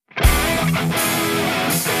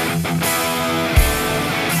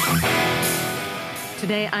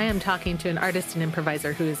Today, I am talking to an artist and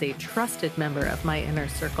improviser who is a trusted member of my inner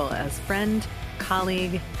circle as friend,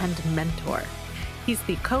 colleague, and mentor. He's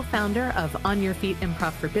the co-founder of On Your Feet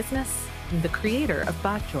Improv for Business and the creator of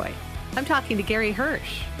Bot Joy. I'm talking to Gary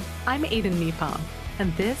Hirsch. I'm Aiden Meepom,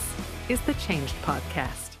 and this is the Changed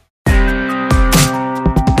Podcast.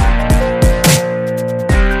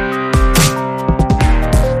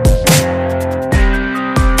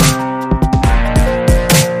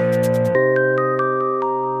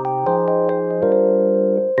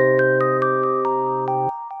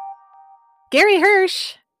 Gary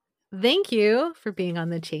Hirsch, thank you for being on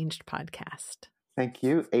the Changed Podcast. Thank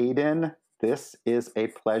you, Aiden. This is a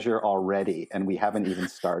pleasure already, and we haven't even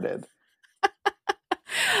started.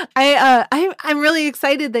 I'm really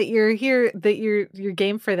excited that you're here, that you're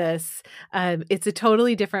game for this. It's a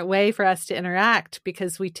totally different way for us to interact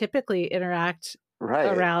because we typically interact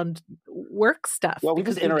around work stuff. Well, we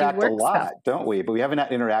just interact a lot, don't we? But we haven't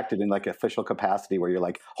interacted in like official capacity where you're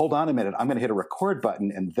like, hold on a minute, I'm going to hit a record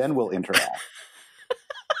button and then we'll interact.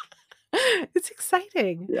 It's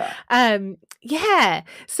exciting. Yeah.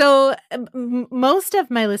 So most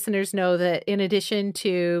of my listeners know that in addition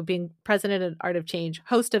to being president of Art of Change,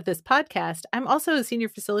 host of this podcast, I'm also a senior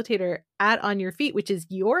facilitator at On Your Feet, which is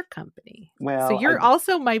your company. Well, so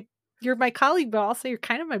you're my colleague, but also you're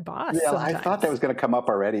kind of my boss. Yeah, sometimes. I thought that was going to come up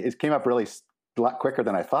already. It came up really a lot quicker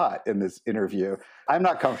than I thought in this interview. I'm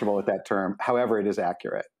not comfortable with that term. However, it is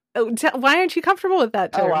accurate. Oh, why aren't you comfortable with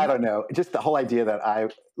that term? Oh, I don't know. Just the whole idea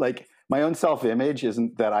that my own self-image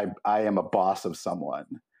isn't that I am a boss of someone.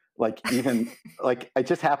 Like even like it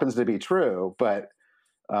just happens to be true. But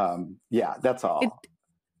yeah, that's all.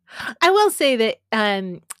 I will say that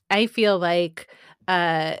I feel like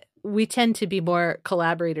we tend to be more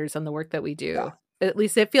collaborators on the work that we do. Yeah. At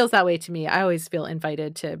least it feels that way to me. I always feel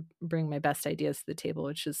invited to bring my best ideas to the table,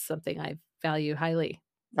 which is something I value highly.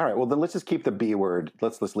 All right. Well, then let's just keep the B word.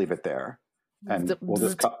 Let's leave it there. And we'll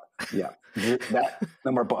just, no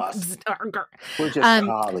more boss. We're just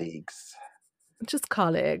colleagues. Just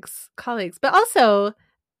colleagues. But also,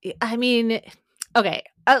 I mean, okay.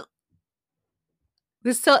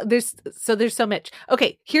 There's so much.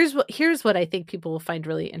 Okay, here's what I think people will find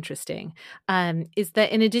really interesting, is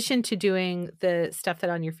that in addition to doing the stuff that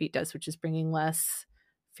On Your Feet does, which is bringing less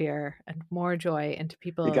fear and more joy into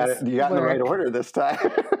people. You got it in the right order this time.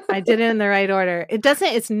 I did it in the right order.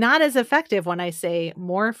 It's not as effective when I say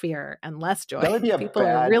more fear and less joy. That would be people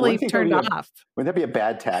are really turned off. Wouldn't that be a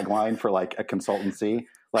bad tagline for like a consultancy?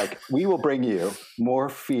 Like, we will bring you more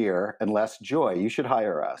fear and less joy. You should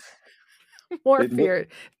hire us. More fear.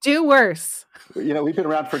 Do worse. You know, we've been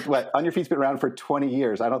around for what? On Your Feet's been around for 20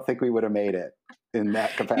 years. I don't think we would have made it in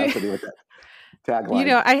that capacity with that tagline. You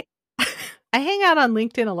know, I hang out on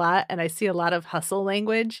LinkedIn a lot and I see a lot of hustle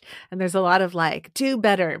language, and there's a lot of like, do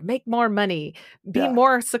better, make more money, be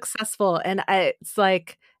more successful. And it's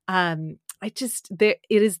like, it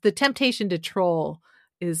is the temptation to troll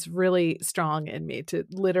is really strong in me, to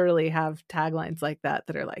literally have taglines like that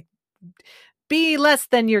are like, be less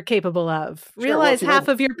than you're capable of. Sure, realize half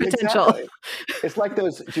of your potential. Exactly. It's like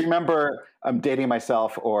those, do you remember, I'm dating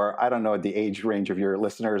myself, or I don't know the age range of your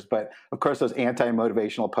listeners, but of course those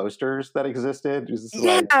anti-motivational posters that existed.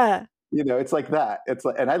 Like, you know, it's like that. It's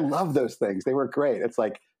like, and I love those things. They were great. It's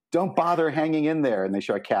like, don't bother hanging in there. And they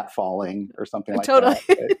show a cat falling or something like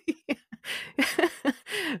that.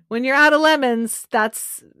 When you're out of lemons,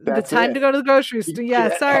 that's the time to go to the grocery store.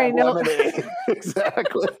 Yeah, sorry. No.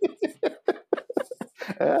 Exactly.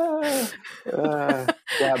 Yeah,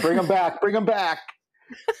 bring them back.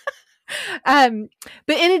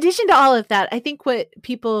 But in addition to all of that, I think what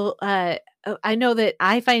people, I know that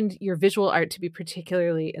I find your visual art to be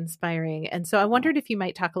particularly inspiring. And so I wondered if you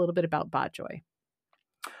might talk a little bit about Bot Joy.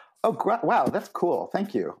 Oh, wow. That's cool.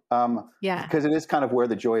 Thank you. Because it is kind of where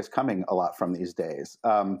the joy is coming a lot from these days.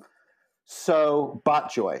 So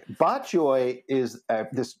Bot Joy. Bot Joy is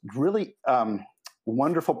this really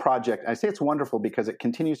wonderful project. I say it's wonderful because it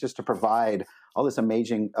continues just to provide all this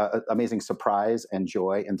amazing surprise and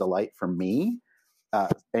joy and delight for me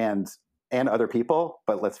and other people.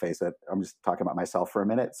 But let's face it, I'm just talking about myself for a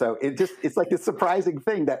minute. So it's like this surprising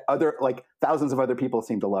thing that thousands of other people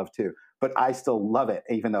seem to love too. But I still love it,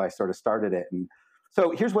 even though I sort of started it. And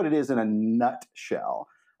so here's what it is in a nutshell.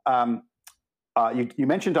 You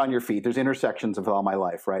mentioned On Your Feet. There's intersections of all my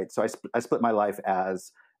life, right? So I split my life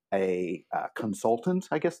as a consultant,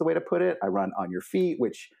 I guess the way to put it. I run On Your Feet,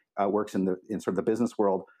 which works in sort of the business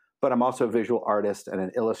world, but I'm also a visual artist and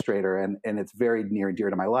an illustrator, and it's very near and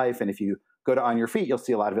dear to my life. And if you go to On Your Feet, you'll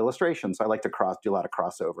see a lot of illustrations. So I like to do a lot of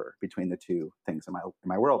crossover between the two things in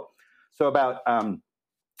my world. So about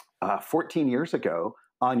 14 years ago,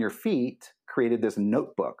 On Your Feet created this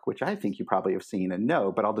notebook, which I think you probably have seen and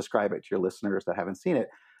know, but I'll describe it to your listeners that haven't seen it.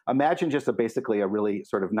 Imagine just basically a really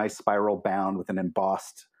sort of nice spiral bound with an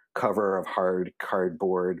embossed cover of hard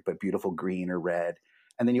cardboard, but beautiful green or red.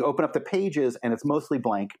 And then you open up the pages, and it's mostly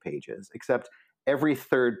blank pages, except every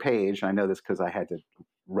third page, and I know this because I had to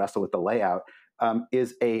wrestle with the layout,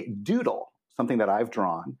 is a doodle, something that I've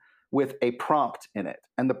drawn, with a prompt in it.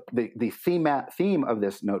 And the theme of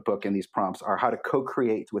this notebook and these prompts are how to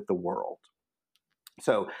co-create with the world.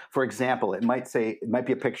 So, for example, it might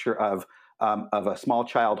be a picture of a small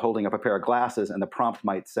child holding up a pair of glasses, and the prompt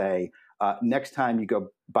might say, next time you go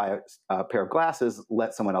buy a pair of glasses,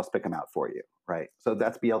 let someone else pick them out for you, right? So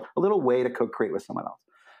that's a little way to co-create with someone else.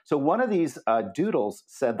 So one of these doodles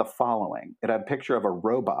said the following. It had a picture of a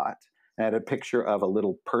robot, and it had a picture of a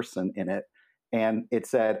little person in it. And it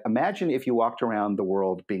said, imagine if you walked around the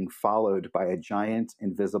world being followed by a giant,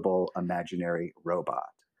 invisible, imaginary robot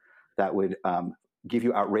that would give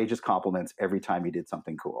you outrageous compliments every time you did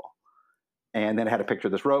something cool. And then it had a picture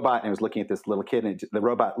of this robot, and it was looking at this little kid, and the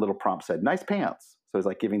robot little prompt said, nice pants. So it was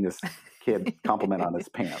like giving this kid compliment on his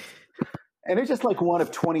pants. And it's just like one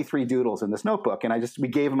of 23 doodles in this notebook. And we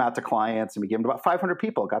gave them out to clients, and we gave them to about 500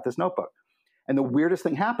 people got this notebook. And the weirdest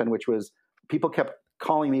thing happened, which was people kept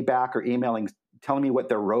calling me back or emailing, telling me what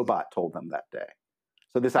their robot told them that day.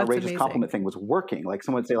 So this outrageous compliment thing was working. Like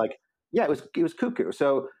someone would say like, yeah, it was cuckoo.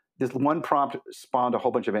 So this one prompt spawned a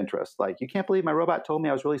whole bunch of interest. Like, you can't believe my robot told me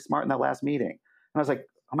I was really smart in that last meeting. And I was like,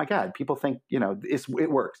 oh my God, people think,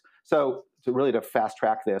 it works. So to fast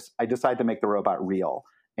track this, I decided to make the robot real.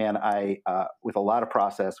 And I, with a lot of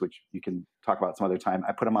process, which you can talk about some other time,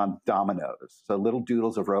 I put them on dominoes. So little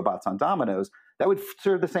doodles of robots on dominoes that would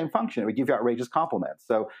serve the same function. It would give you outrageous compliments.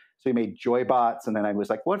 So we made joy bots. And then I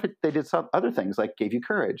was like, what if they did some other things like gave you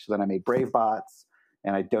courage? So then I made brave bots.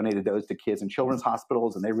 And I donated those to kids in children's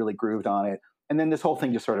hospitals, and they really grooved on it. And then this whole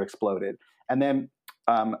thing just sort of exploded. And then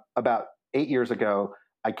about 8 years ago,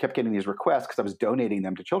 I kept getting these requests because I was donating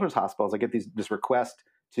them to children's hospitals. I get this request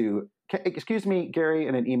to, excuse me, Gary,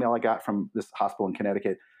 in an email I got from this hospital in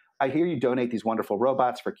Connecticut. I hear you donate these wonderful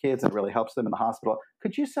robots for kids, and it really helps them in the hospital.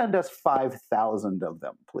 Could you send us 5,000 of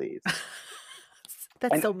them, please?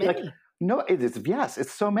 That's so many. Like, no, it is. Yes,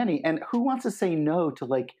 it's so many. And who wants to say no to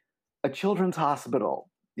like a children's hospital?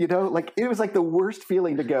 Like it was like the worst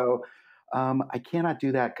feeling to go, I cannot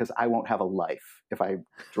do that because I won't have a life if I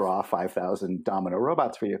draw 5,000 domino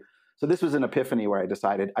robots for you. So this was an epiphany where I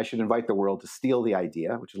decided I should invite the world to steal the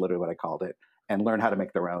idea, which is literally what I called it, and learn how to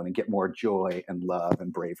make their own and get more joy and love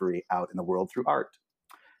and bravery out in the world through art.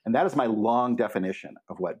 And that is my long definition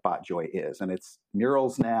of what Bot Joy is. And it's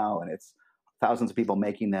murals now, and it's thousands of people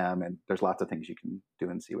making them, and there's lots of things you can do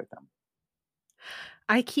and see with them.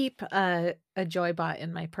 I keep a joy bot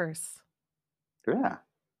in my purse. Yeah.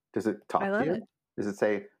 Does it talk to you? It. Does it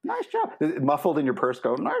say, nice job? Is it muffled in your purse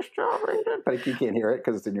go, nice job, but you can't hear it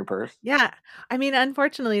because it's in your purse? Yeah. I mean,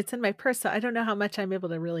 unfortunately, it's in my purse, so I don't know how much I'm able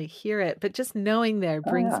to really hear it. But just knowing there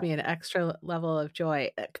brings me an extra level of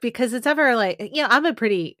joy, because it's ever like, I'm a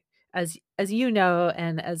pretty, as you know,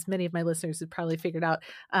 and as many of my listeners have probably figured out,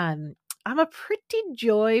 I'm a pretty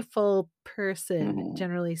joyful person,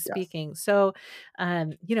 generally speaking. Yes. So,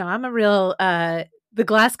 I'm a real, the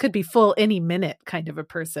glass could be full any minute kind of a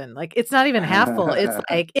person. Like, it's not even half full. It's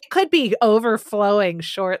like, it could be overflowing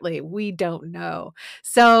shortly. We don't know.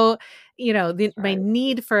 So, my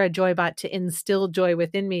need for a joy bot to instill joy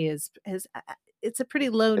within me is it's a pretty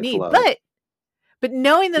low need, but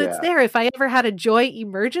knowing that it's there, if I ever had a joy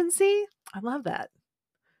emergency, I love that.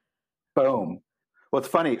 Boom. Well, it's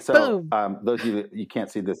funny. So those of you can't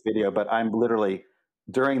see this video, but I'm literally,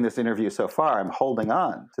 during this interview so far, I'm holding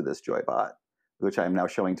on to this Joybot, which I'm now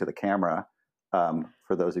showing to the camera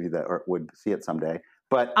for those of you that would see it someday.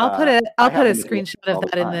 But I'll put a screenshot of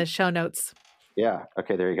that in the show notes. Yeah.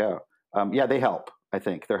 Okay. There you go. They help. I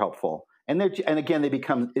think they're helpful, and again,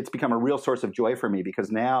 it's become a real source of joy for me, because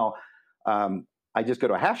now I just go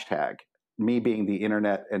to a hashtag. Me being the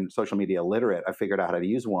internet and social media literate, I figured out how to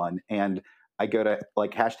use one, and I go to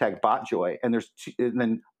like hashtag BotJoy, and and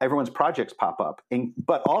then everyone's projects pop up.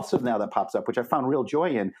 But also now that pops up, which I found real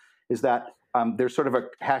joy in, is that there's sort of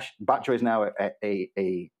BotJoy is now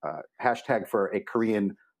a hashtag for a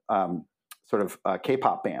Korean sort of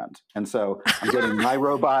K-pop band, and so I'm getting my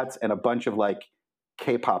robots and a bunch of like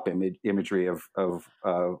K-pop imagery of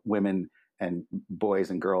women and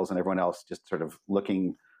boys and girls and everyone else just sort of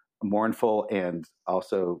looking mournful and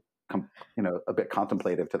also a bit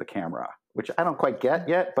contemplative to the camera, which I don't quite get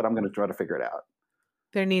yet, but I'm going to try to figure it out.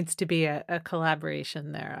 There needs to be a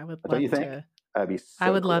collaboration there. I would love Don't you think? That'd be so I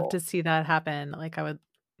would cool. love to see that happen. Like I would.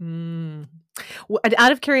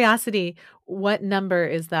 Out of curiosity, what number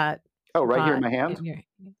is that? Oh, right here in my hand.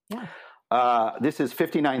 Yeah. This is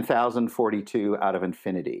 59,042 out of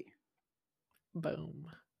infinity. Boom.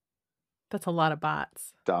 That's a lot of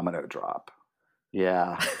bots. Domino drop.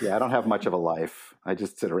 Yeah. I don't have much of a life. I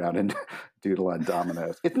just sit around and doodle on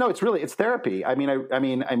dominoes. It's therapy. I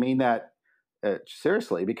mean that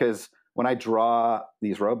seriously, because when I draw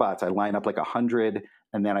these robots, I line up like 100,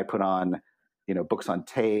 and then I put on, books on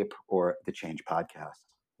tape or the Change podcast.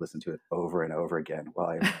 Listen to it over and over again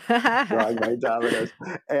while I'm drawing my dominoes,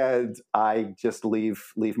 and I just leave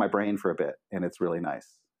my brain for a bit, and it's really nice.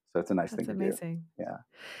 So it's a nice thing to do. That's amazing. Yeah,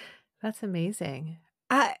 that's amazing.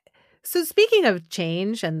 So speaking of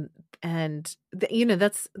change,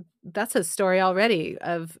 that's a story already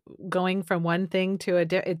of going from one thing to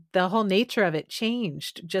the whole nature of it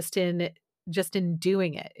changed just in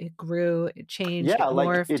doing it. It grew, it changed, it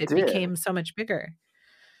morphed, it became so much bigger.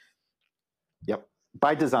 Yep.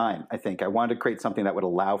 By design, I think I wanted to create something that would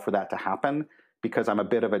allow for that to happen, because I'm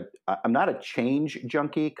not a change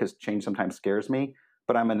junkie, because change sometimes scares me,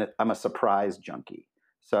 but I'm a surprise junkie.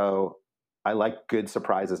 So I like good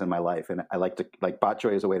surprises in my life, and I like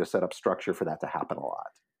BotJoy is a way to set up structure for that to happen a lot.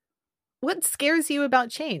 What scares you about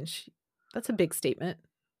change? That's a big statement.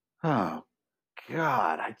 Oh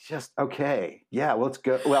God, okay. Yeah, well, let's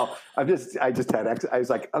go. Well, I was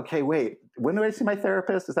like, okay, wait, when do I see my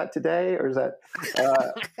therapist? Is that today, or is that,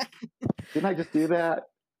 didn't I just do that?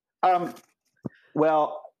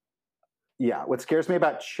 Well, yeah, what scares me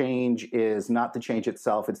about change is not the change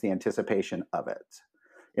itself, it's the anticipation of it.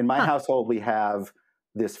 In my household, we have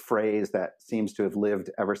this phrase that seems to have lived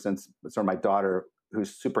ever since. So my daughter,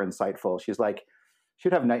 who's super insightful, she's like,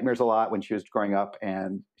 she'd have nightmares a lot when she was growing up,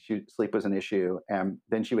 and sleep was an issue. And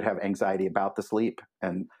then she would have anxiety about the sleep.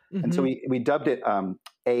 And so we dubbed it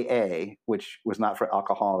AA, which was not for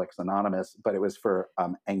Alcoholics Anonymous, but it was for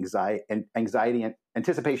anxiety and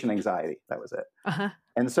anticipation anxiety. That was it. Uh-huh.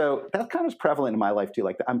 And so that kind of is prevalent in my life too.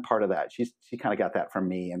 Like I'm part of that. She kind of got that from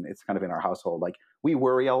me, and it's kind of in our household. Like we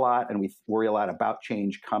worry a lot, and we worry a lot about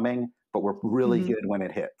change coming, but we're really good when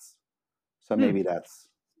it hits. So maybe that's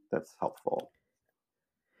helpful.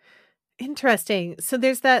 Interesting. So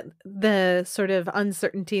there's the sort of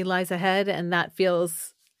uncertainty lies ahead, and that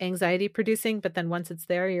feels anxiety producing. But then once it's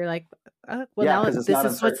there, you're like, now this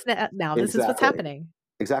is what's happening.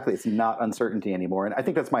 Exactly. It's not uncertainty anymore. And I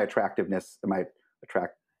think that's my attractiveness,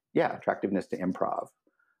 attractiveness to improv.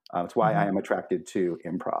 It's why I am attracted to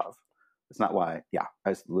improv. It's not why, I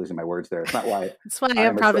was losing my words there. It's not why. It's why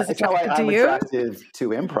improv is attracted to you. Attracted to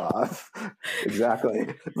improv.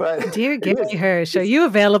 Exactly. But dear Gary Hirsch, are you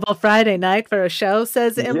available Friday night for a show,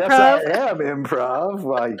 says improv? Yes, I am improv.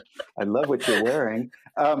 Well, I love what you're wearing.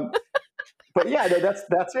 But yeah,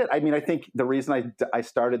 that's it. I mean, I think the reason I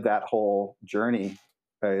started that whole journey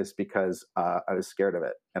is because I was scared of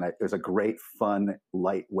it. And it was a great, fun,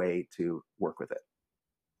 light way to work with it.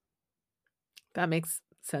 That makes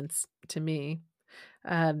sense to me.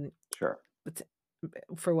 Sure.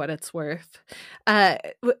 For what it's worth. When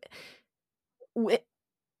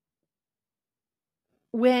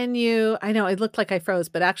I know it looked like I froze,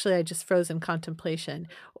 but actually I just froze in contemplation.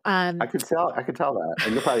 I could tell that.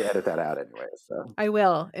 And you'll probably edit that out anyway. So I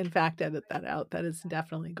will, in fact, edit that out. That is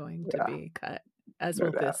definitely going to be cut, as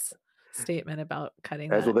will this statement about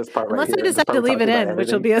cutting as will this part right Unless here. I decide to leave it in,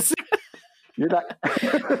 which will be a... You're going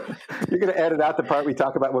to edit out the part we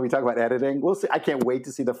talk about when we talk about editing. We'll see. I can't wait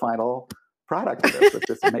to see the final product of this, if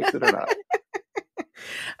this makes it or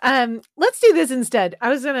not. Let's do this instead. I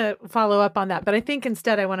was going to follow up on that, but I think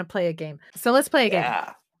instead I want to play a game. So let's play a game.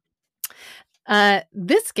 Yeah.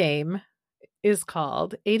 This game is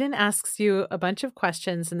called Aiden Asks You a Bunch of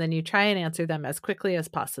Questions, and then you try and answer them as quickly as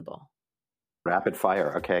possible. Rapid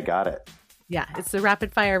fire. Okay, I got it. Yeah, it's the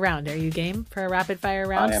rapid fire round. Are you game for a rapid fire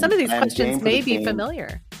round? Some of these questions may be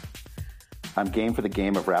familiar. I'm game for the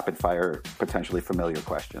game of rapid fire, potentially familiar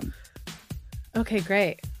questions. Okay,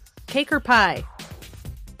 great. Cake or pie?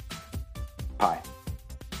 Pie.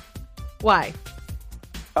 Why?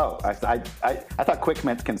 Oh, I thought quick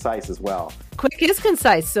meant concise as well. Quick is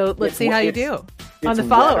concise, so let's see how you do on the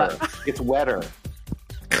follow-up. It's wetter.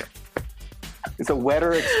 It's a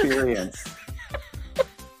wetter experience.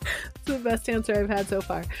 The best answer I've had so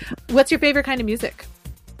far. What's your favorite kind of music?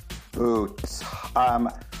 Ooh,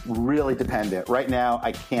 really dependent. Right now,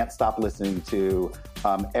 I can't stop listening to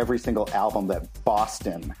every single album that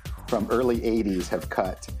Boston from early 80s have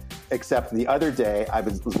cut. except the other day I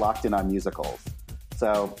was locked in on musicals.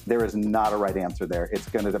 So there is not a right answer there. It's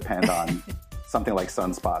going to depend on something like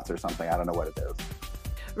sunspots or something. I don't know what it is.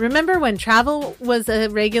 Remember when travel was a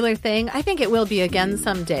regular thing? I think it will be again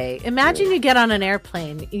someday. Imagine you get on an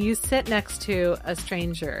airplane, you sit next to a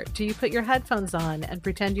stranger. Do you put your headphones on and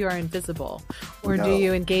pretend you are invisible? Or do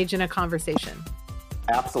you engage in a conversation?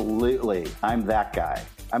 Absolutely. I'm that guy.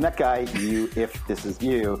 I'm that guy you, if this is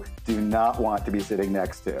you, do not want to be sitting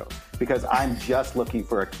next to, because I'm just looking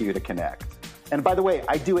for a cue to connect. And by the way,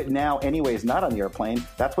 I do it now anyways, not on the airplane.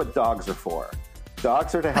 That's what dogs are for.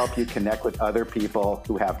 Dogs are to help you connect with other people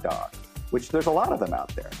who have dogs, which there's a lot of them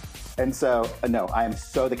out there. And so, no, I am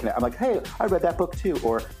so the connect. I'm like, hey, I read that book too.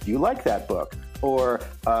 Or do you like that book? Or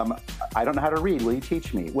I don't know how to read. Will you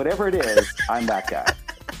teach me? Whatever it is, I'm that guy.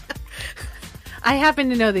 I happen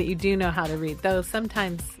to know that you do know how to read, though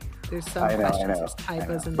sometimes there's some questions, there's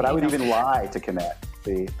typos in the But I would email. even lie to connect.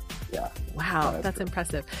 See? Yeah. Wow, that's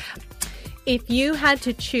impressive. If you had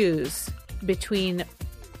to choose between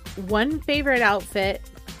one favorite outfit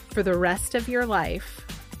for the rest of your life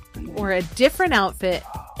or a different outfit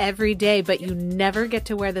every day, but you never get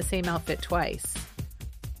to wear the same outfit twice,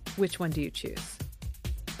 which one do you choose?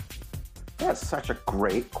 That's such a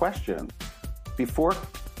great question. Before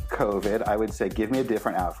COVID, I would say, give me a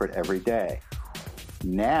different outfit every day.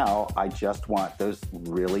 Now, I just want those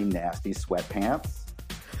really nasty sweatpants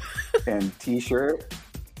and t-shirt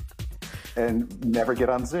and never get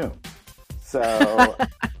on Zoom. So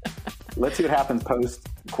let's see what happens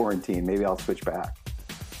post-quarantine. Maybe I'll switch back.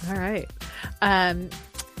 All right.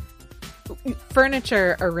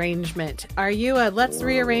 Furniture arrangement. Are you a let's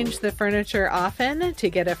rearrange the furniture often to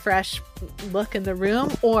get a fresh look in the room?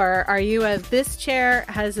 Or are you a this chair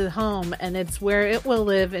has a home and it's where it will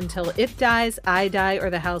live until it dies, I die, or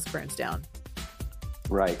the house burns down?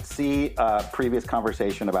 Right. See, previous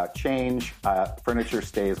conversation about change. Furniture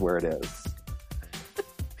stays where it is.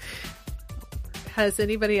 Has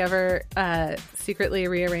anybody ever secretly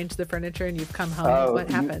rearranged the furniture and you've come home?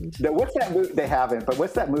 What happened? What's that movie? They haven't, but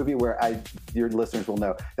what's that movie where your listeners will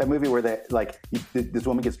know? That movie where this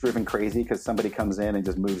woman gets driven crazy because somebody comes in and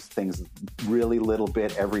just moves things really little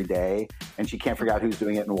bit every day, and she can't figure out who's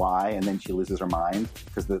doing it and why, and then she loses her mind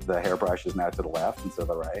because the hairbrush is now to the left instead of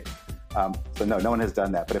the right. So no one has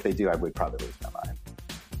done that, but if they do, I would probably lose my mind.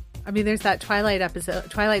 I mean, there's that Twilight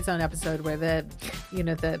Zone episode where the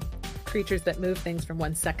creatures that move things from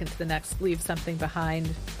one second to the next leave something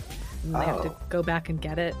behind, and they have to go back and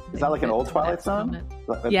get it. Is that like an old Twilight Zone?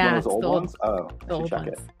 That's yeah, one of those old ones. The old check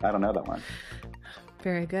ones. it. I don't know that one.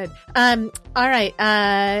 Very good. All right.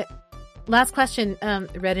 Last question.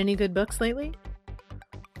 Read any good books lately?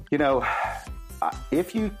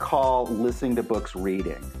 If you call listening to books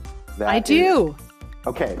reading, I do.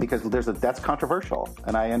 Okay, because that's controversial,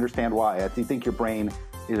 and I understand why. I think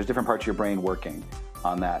there's different parts of your brain working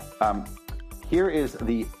on that. Here is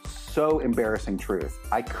the so embarrassing truth.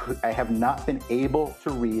 I have not been able to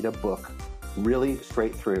read a book really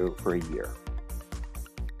straight through for a year.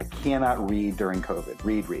 I cannot read during COVID.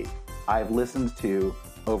 Read. I've listened to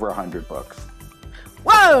over 100 books.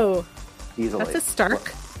 Whoa! Easily. That's a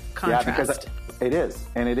stark contrast. Yeah, because it is,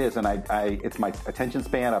 and it's my attention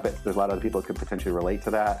span. I bet there's a lot of other people who could potentially relate to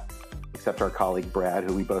that, except our colleague Brad,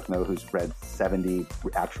 who we both know, who's read 70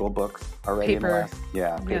 actual books already. Paper.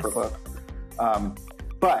 Paper books.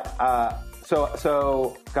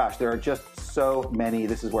 So gosh, there are just so many.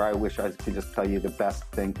 This is where I wish I could just tell you the best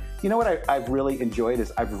thing. You know what I've really enjoyed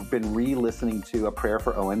is I've been re-listening to A Prayer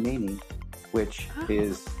for Owen Meany, which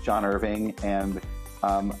is John Irving, and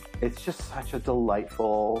it's just such a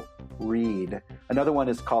delightful read. Another one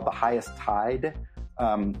is called The Highest Tide,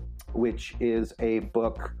 which is a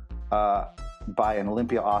book by an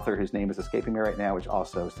Olympia author whose name is escaping me right now, which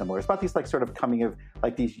also is similar. It's about these sort of coming of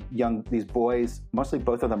these boys, mostly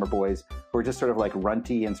both of them are boys, who are just sort of like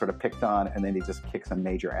runty and sort of picked on, and then they just kick some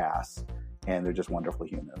major ass, and they're just wonderful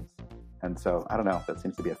humans. And so, I don't know, that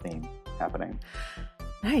seems to be a theme happening.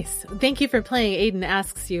 Nice. Thank you for playing. Aiden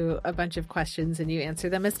asks you a bunch of questions and you answer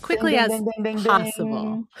them as quickly as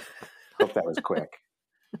possible. Hope that was quick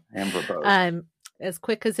and verbose. As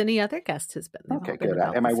quick as any other guest has been. Okay, good.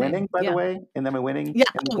 Am I winning, by the way? And am I winning?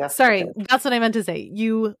 Yeah. Sorry. Okay. That's what I meant to say.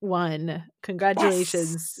 You won.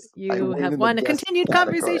 Congratulations. Yes! You have won a continued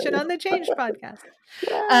conversation on the Change podcast.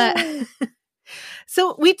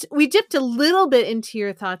 So we dipped a little bit into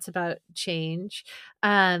your thoughts about change.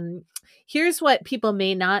 Here's what people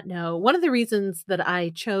may not know. One of the reasons that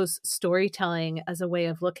I chose storytelling as a way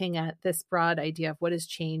of looking at this broad idea of what does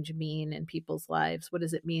change mean in people's lives? What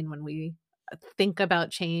does it mean when we think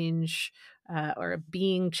about change? or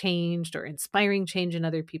being changed or inspiring change in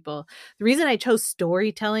other people. The reason I chose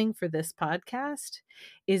storytelling for this podcast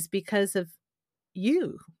is because of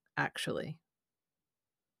you, actually.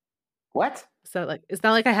 What? So like, it's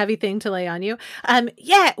not like a heavy thing to lay on you.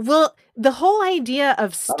 Yeah, well, the whole idea of I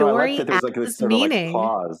like story that there was like this as sort of like meaning.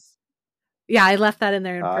 pause. Yeah, I left that in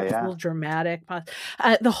there in Oh, purpose, a yeah. little dramatic pause.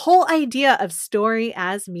 The whole idea of story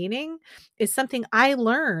as meaning is something I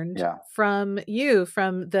learned from you,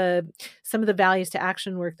 from some of the values to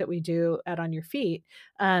action work that we do at On Your Feet.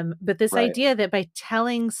 But this idea that by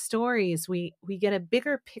telling stories, we get a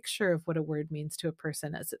bigger picture of what a word means to a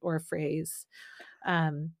person or a phrase.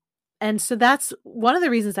 And so that's one of the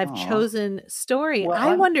reasons I've chosen story. Well,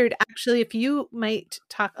 I wondered actually if you might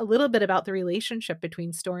talk a little bit about the relationship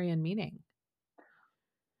between story and meaning.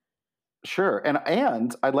 Sure, and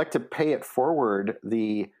I'd like to pay it forward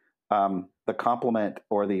the compliment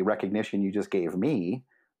or the recognition you just gave me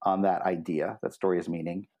on that idea that story is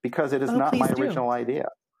meaning, because it is not my original idea.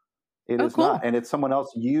 It is not, and it's someone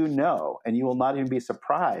else and you will not even be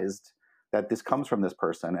surprised that this comes from this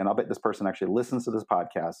person. And I'll bet this person actually listens to this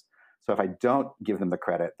podcast. So if I don't give them the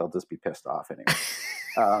credit, they'll just be pissed off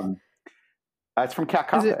anyway. It's from Kat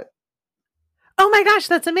Coppett. Oh my gosh,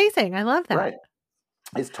 that's amazing! I love that. Right.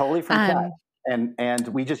 It's totally from Kat. And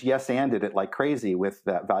we just yes-anded it like crazy with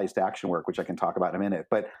that values to action work, which I can talk about in a minute.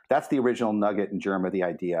 But that's the original nugget and germ of the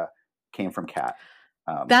idea came from Kat.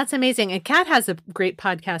 That's amazing. And Kat has a great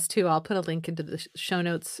podcast too. I'll put a link into the show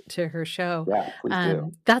notes to her show. Yeah, please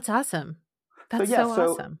do. That's awesome. That's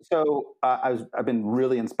awesome. So I've been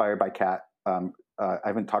really inspired by Kat. I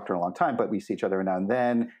haven't talked to her in a long time, but we see each other now and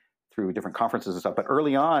then through different conferences and stuff. But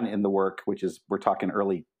early on in the work, we're talking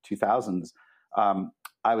early 2000s,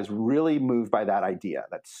 I was really moved by that idea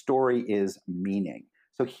that story is meaning.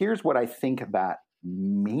 So here's what I think that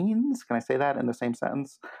means. Can I say that in the same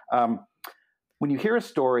sentence? When you hear a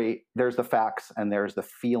story, there's the facts and there's the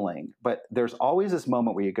feeling, but there's always this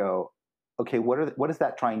moment where you go, okay, what is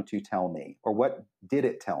that trying to tell me? Or what did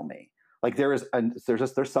it tell me? Like there's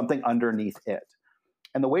something underneath it.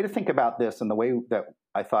 And the way to think about this, and the way that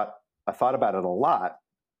I thought about it a lot,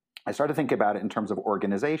 I started thinking about it in terms of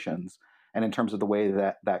organizations and in terms of the way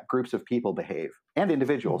that groups of people behave, and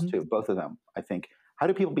individuals too, both of them. I think, how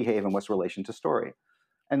do people behave and what's the relation to story?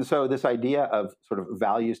 And so this idea of sort of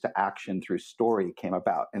values to action through story came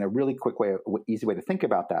about. And a really quick way, easy way to think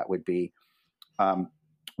about that would be,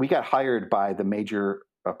 we got hired by the major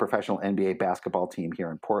professional NBA basketball team here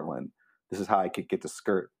in Portland. This is how I could get to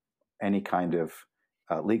skirt any kind of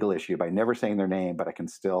legal issue by never saying their name, but I can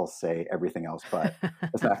still say everything else. But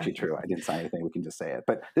that's not actually true. I didn't sign anything. We can just say it.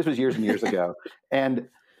 But this was years and years ago. And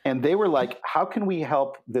they were like, how can we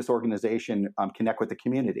help this organization connect with the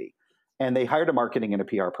community? And they hired a marketing and a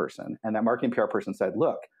PR person. And that marketing PR person said,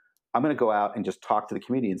 look, I'm going to go out and just talk to the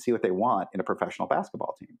community and see what they want in a professional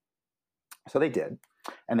basketball team. So they did.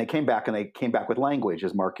 And they came back with language,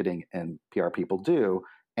 as marketing and PR people do.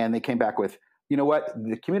 And they came back with, you know what?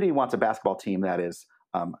 The community wants a basketball team that is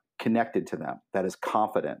connected to them, that is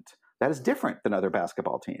confident, that is different than other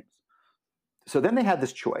basketball teams. So then they had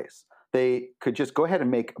this choice. They could just go ahead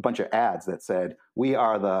and make a bunch of ads that said, we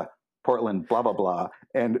are the Portland blah, blah, blah,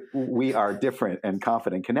 and we are different and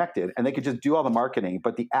confident, connected. And they could just do all the marketing,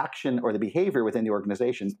 but the action or the behavior within the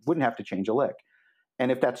organization wouldn't have to change a lick.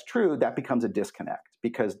 And if that's true, that becomes a disconnect,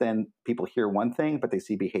 because then people hear one thing, but they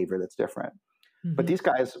see behavior that's different. Mm-hmm. But these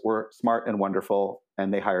guys were smart and wonderful,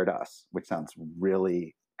 and they hired us, which sounds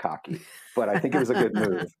really cocky, but I think it was a good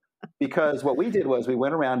move, because what we did was we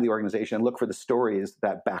went around the organization and looked for the stories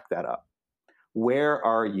that back that up. Where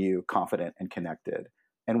are you confident and connected?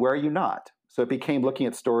 And where are you not? So it became looking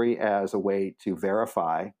at story as a way to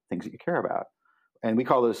verify things that you care about. And we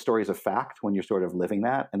call those stories of fact when you're sort of living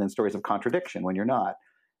that, and then stories of contradiction when you're not.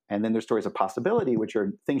 And then there's stories of possibility, which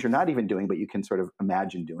are things you're not even doing, but you can sort of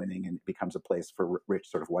imagine doing, and it becomes a place for rich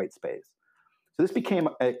sort of white space. So this became,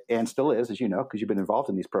 and still is, as you know, because you've been involved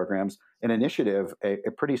in these programs, an initiative, a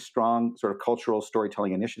pretty strong sort of cultural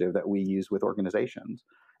storytelling initiative that we use with organizations.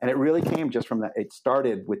 And it really came just from that. It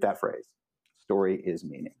started with that phrase, story is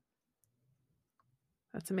meaning.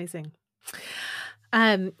 That's amazing.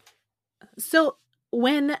 So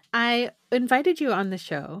when I invited you on the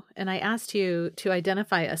show and I asked you to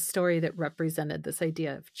identify a story that represented this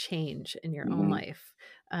idea of change in your own life,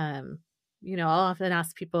 I'll often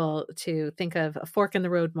ask people to think of a fork in the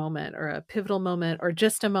road moment or a pivotal moment or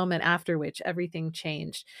just a moment after which everything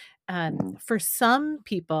changed. For some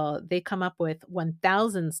people, they come up with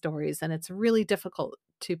 1,000 stories, and it's really difficult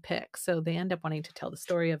to pick. So they end up wanting to tell the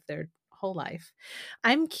story of their whole life.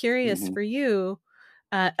 I'm curious for you,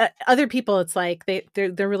 other people, it's like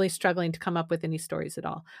they're really struggling to come up with any stories at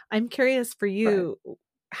all. I'm curious for you, right,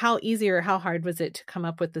 how easy or how hard was it to come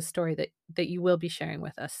up with the story that you will be sharing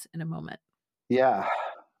with us in a moment? Yeah.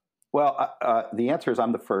 Well, the answer is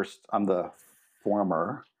I'm the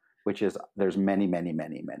former, which is there's many, many,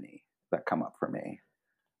 many, many that come up for me,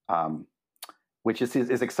 which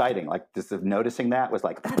is exciting. Like just noticing that was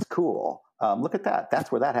like, that's cool. Look at that.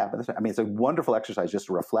 That's where that happens. I mean, it's a wonderful exercise just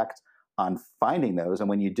to reflect on finding those. And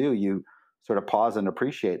when you do, you sort of pause and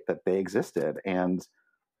appreciate that they existed. And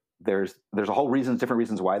there's a whole different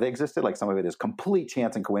reasons why they existed. Like some of it is complete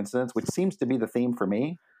chance and coincidence, which seems to be the theme for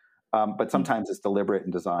me. But sometimes it's deliberate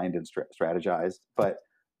and designed and strategized. But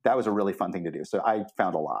that was a really fun thing to do. So I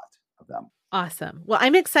found a lot of them. Awesome. Well,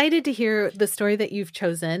 I'm excited to hear the story that you've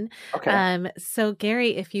chosen. Okay. So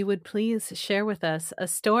Gary, if you would please share with us a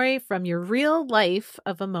story from your real life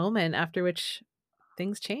of a moment after which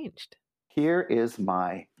things changed. Here is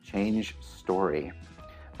my change story.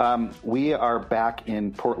 We are back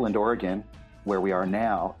in Portland, Oregon, where we are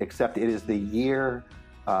now, except it is the year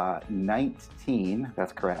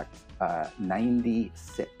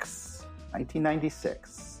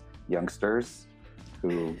 1996. Youngsters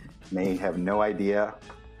who may have no idea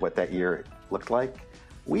what that year looked like.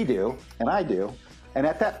 We do, and I do. And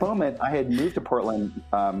at that moment, I had moved to Portland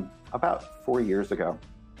about 4 years ago.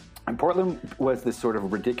 And Portland was this sort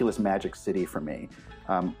of ridiculous magic city for me.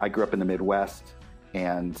 I grew up in the Midwest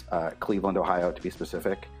and Cleveland, Ohio, to be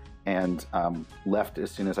specific, and left as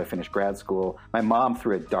soon as I finished grad school. My mom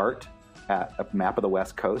threw a dart at a map of the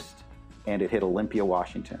West Coast, and it hit Olympia,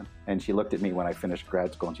 Washington. And she looked at me when I finished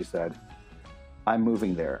grad school, and she said, "I'm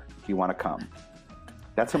moving there. Do you want to come?"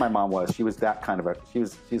 That's who my mom was. She was that kind of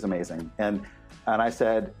she's amazing. And I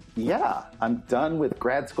said, yeah, I'm done with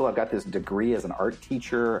grad school. I've got this degree as an art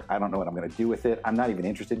teacher. I don't know what I'm going to do with it. I'm not even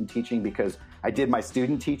interested in teaching because I did my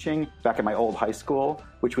student teaching back at my old high school,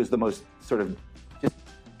 which was the most sort of just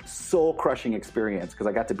soul-crushing experience because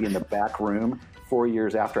I got to be in the back room 4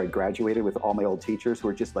 years after I graduated with all my old teachers who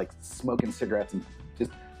were just like smoking cigarettes and just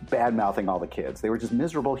bad-mouthing all the kids. They were just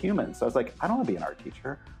miserable humans. So I was like, I don't want to be an art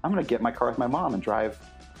teacher. I'm going to get in my car with my mom and drive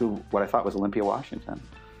to what I thought was Olympia, Washington.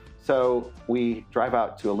 So we drive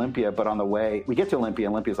out to Olympia, but on the way, we get to Olympia,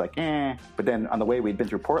 and Olympia's like, But then on the way, we'd been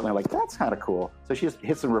through Portland, like, that's kind of cool. So she just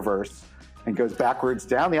hits in reverse and goes backwards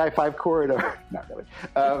down the I-5 corridor, not really,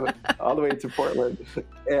 all the way to Portland.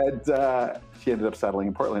 And she ended up settling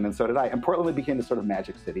in Portland, and so did I. And Portland became this sort of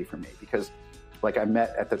magic city for me because, like, I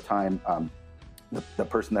met at the time the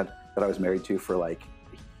person that I was married to for, like,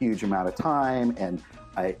 a huge amount of time, and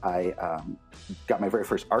I got my very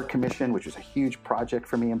first art commission, which was a huge project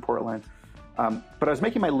for me in Portland. But I was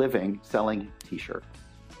making my living selling T-shirts.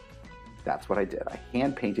 That's what I did. I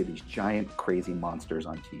hand-painted these giant, crazy monsters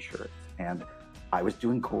on T-shirts. And I was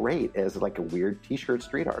doing great as like a weird T-shirt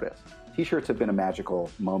street artist. T-shirts have been a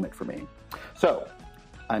magical moment for me. So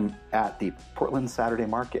I'm at the Portland Saturday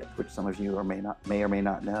Market, which some of you may or may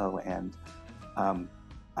not know. And I'm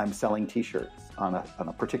selling T-shirts on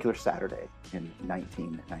a particular Saturday in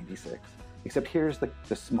 1996. Except here's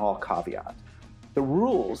the small caveat. The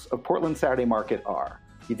rules of Portland Saturday Market are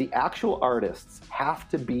the actual artists have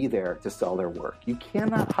to be there to sell their work. You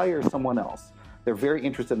cannot hire someone else. They're very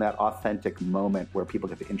interested in that authentic moment where people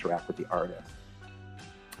get to interact with the artist.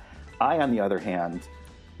 I, on the other hand,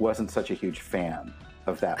 wasn't such a huge fan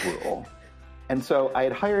of that rule. And so I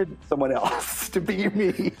had hired someone else to be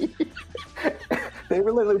me. They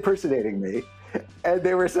were literally impersonating me. And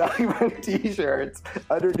they were selling my T-shirts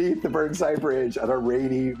underneath the Burnside Bridge on a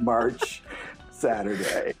rainy March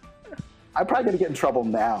Saturday. I'm probably going to get in trouble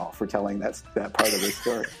now for telling that part of the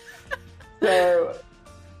story.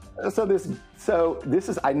 So this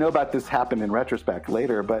is, I know about this happened in retrospect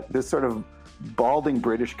later, but this sort of balding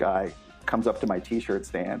British guy comes up to my T-shirt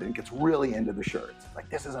stand and gets really into the shirts. Like,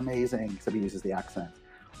 this is amazing. Except he uses the accent.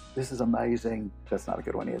 This is amazing. That's not a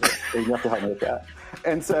good one either. You have to help me with that.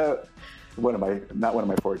 And so not one of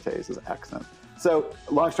my fortes is accent. So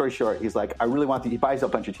long story short, he's like, I really want he buys a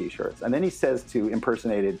bunch of T-shirts. And then he says to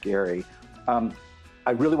impersonated Gary,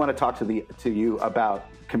 I really want to talk to you about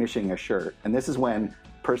commissioning a shirt. And this is when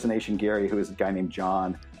impersonation Gary, who is a guy named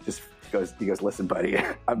John, he goes, listen, buddy,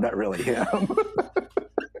 I'm not really him.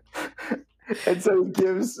 And so he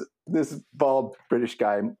gives this bald British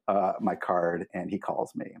guy my card, and he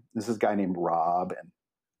calls me. This is a guy named Rob, and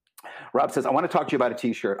Rob says, I want to talk to you about a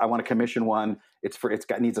T-shirt. I want to commission one.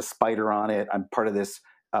 Needs a spider on it. I'm part of this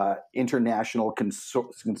international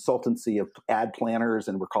consultancy of ad planners,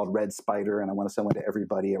 and we're called Red Spider, and I want to send one to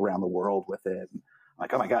everybody around the world with it. And I'm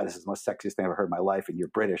like, oh my God, this is the most sexiest thing I've ever heard in my life, and you're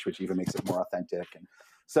British, which even makes it more authentic. And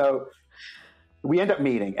so we end up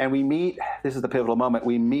meeting, and we meet. This is the pivotal moment.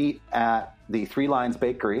 We meet at the Three Lines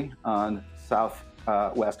Bakery on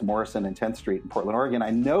Southwest Morrison and 10th Street in Portland, Oregon. I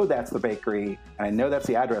know that's the bakery, and I know that's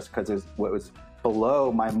the address because it was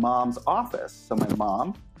below my mom's office. So my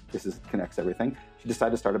mom, connects everything. She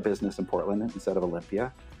decided to start a business in Portland instead of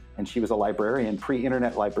Olympia. And she was a librarian,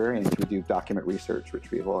 pre-internet librarian. She would do document research,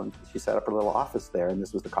 retrieval, and she set up her little office there, and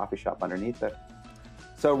this was the coffee shop underneath it.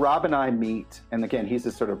 So Rob and I meet, and again, he's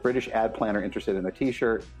this sort of British ad planner interested in a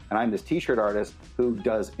t-shirt, and I'm this t-shirt artist who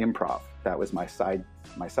does improv. That was my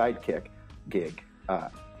sidekick gig.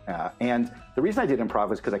 And the reason I did improv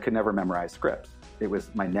was because I could never memorize scripts. It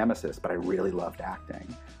was my nemesis, but I really loved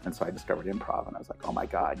acting. And so I discovered improv, and I was like, oh my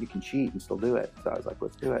God, you can cheat and still do it. So I was like,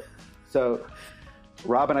 let's do it. So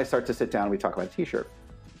Rob and I start to sit down and we talk about a t-shirt.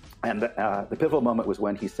 And the pivotal moment was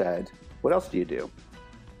when he said, what else do you do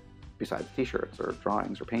besides t-shirts or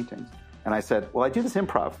drawings or paintings? And I said, well, I do this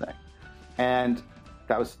improv thing. And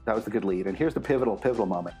that was the good lead. And here's the pivotal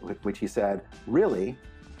moment, which he said, really,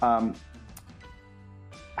 how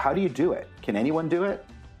do you do it? Can anyone do it?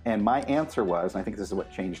 And my answer was, and I think this is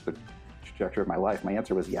what changed the trajectory of my life, my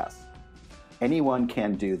answer was yes. Anyone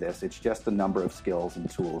can do this. It's just a number of skills and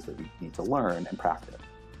tools that we need to learn and practice.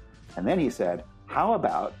 And then he said, how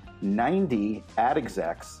about 90 ad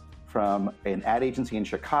execs from an ad agency in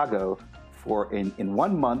Chicago in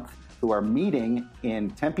 1 month who are meeting in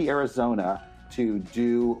Tempe, Arizona to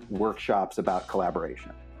do workshops about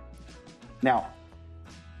collaboration? Now,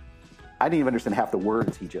 I didn't even understand half the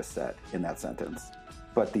words he just said in that sentence.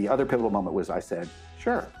 But the other pivotal moment was I said,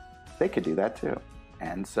 sure, they could do that too.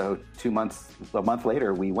 And so a month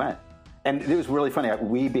later, we went. And it was really funny. I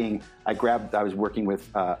was working with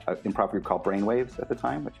an improv group called Brainwaves at the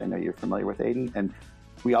time, which I know you're familiar with, Aiden. And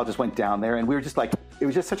we all just went down there, and we were just like, it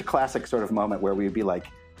was just such a classic sort of moment where we would be like,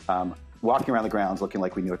 walking around the grounds looking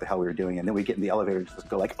like we knew what the hell we were doing. And then we get in the elevator and just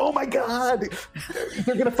go like, oh my God,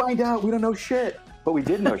 they're going to find out. We don't know shit. But we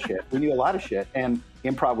did know shit. We knew a lot of shit. And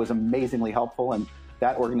improv was amazingly helpful. And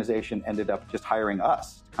that organization ended up just hiring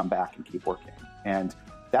us to come back and keep working. And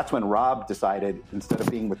that's when Rob decided, instead of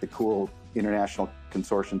being with the cool international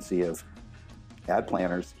consortium of ad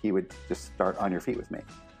planners, he would just start On Your Feet with me.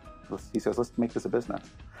 He says, let's make this a business.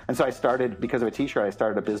 And so I started, because of a t-shirt, I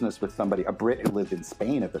started a business with somebody, a Brit who lived in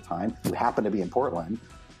Spain at the time, who happened to be in Portland,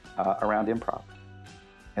 around improv.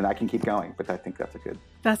 And I can keep going, but I think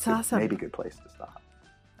that's awesome. Maybe a good place to stop.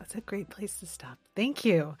 That's a great place to stop. Thank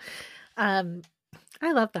you. I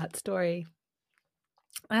love that story.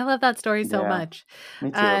 I love that story so much.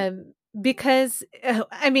 Me too. Because,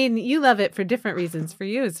 I mean, you love it for different reasons. For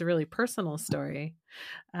you, it's a really personal story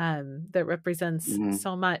that represents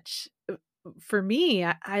so much. For me,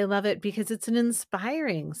 I love it because it's an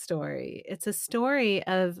inspiring story. It's a story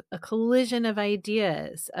of a collision of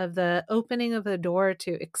ideas, of the opening of the door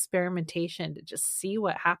to experimentation, to just see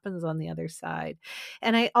what happens on the other side.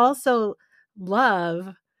 And I also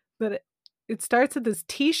love that it starts at this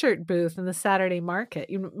t-shirt booth in the Saturday market.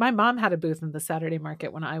 My mom had a booth in the Saturday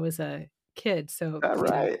market when I was a kid. So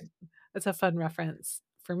right. It's a fun reference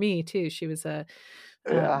for me too. She was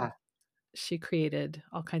she created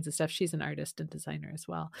all kinds of stuff. She's an artist and designer as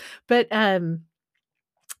well. But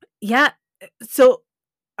so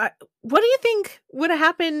what do you think would have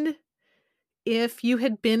happened if you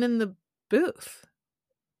had been in the booth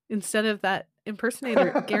instead of that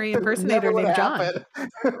Gary impersonator named John?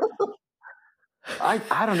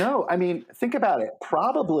 I don't know. I mean, think about it.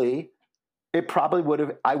 I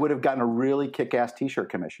would have gotten a really kick-ass t-shirt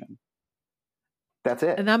commission. That's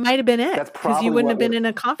it. And that might have been it. That's probably because you wouldn't have been in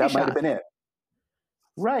a coffee shop. That might have been it.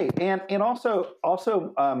 Right. And also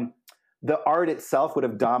the art itself would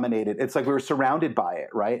have dominated. It's like we were surrounded by it,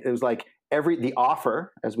 right? It was like the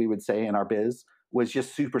offer, as we would say in our biz, was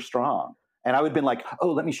just super strong. And I would have been like,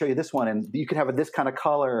 oh, let me show you this one. And you could have this kind of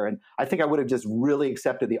color. And I think I would have just really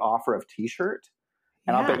accepted the offer of t-shirt.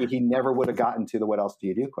 And I'll bet you he never would have gotten to the what else do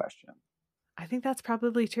you do question. I think that's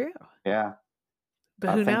probably true. Yeah.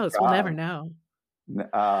 But who knows? God. We'll never know.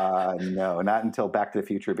 No, not until Back to the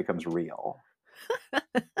Future becomes real.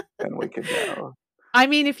 Then we could know. I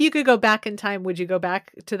mean, if you could go back in time, would you go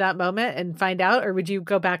back to that moment and find out, or would you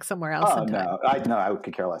go back somewhere else? Oh, no. I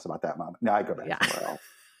could care less about that moment. No, I'd go back somewhere else.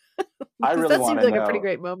 I really that seems like a pretty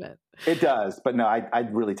great moment. It does, but no,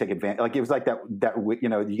 I'd really take advantage. Like it was like that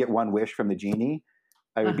you get one wish from the genie.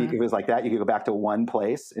 It was like that. You could go back to one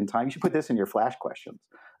place in time. You should put this in your flash questions.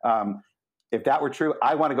 If that were true,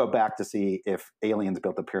 I want to go back to see if aliens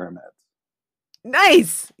built the pyramids.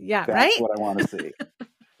 Nice. Yeah, that's right? That's what I want to see.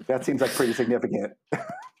 That seems like pretty significant.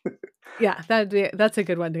 Yeah, that's a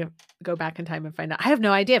good one to go back in time and find out. I have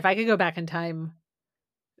no idea if I could go back in time.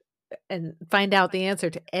 and find out the answer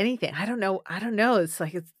to anything. I don't know. It's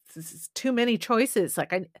like, it's too many choices.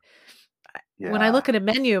 Like when I look at a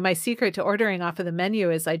menu, my secret to ordering off of the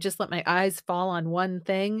menu is I just let my eyes fall on one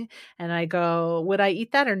thing and I go, would I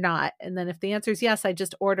eat that or not? And then if the answer is yes, I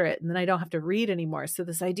just order it and then I don't have to read anymore. So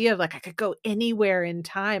this idea of like I could go anywhere in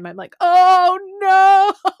time, I'm like, oh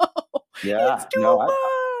no, it's too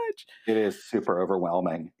much. It is super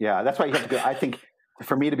overwhelming. Yeah, that's why you have to go. I think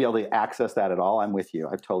for me to be able to access that at all, I'm with you.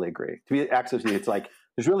 I totally agree. To be access to it's like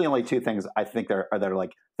there's really only two things I think that are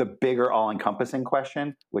like the bigger all-encompassing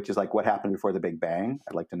question, which is like what happened before the Big Bang.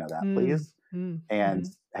 I'd like to know that, please. And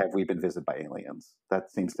have we been visited by aliens?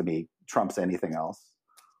 That seems to me trumps anything else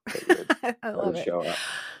that would show up.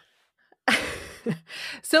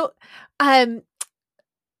 So,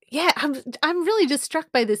 yeah, I'm really just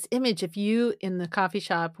struck by this image of you in the coffee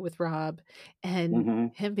shop with Rob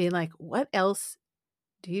and him being like, what else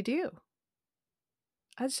do you do?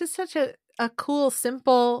 It's just such a cool,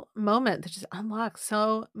 simple moment that just unlocks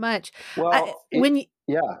so much. Well,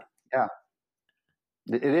 yeah.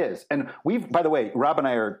 It is. And by the way, Rob and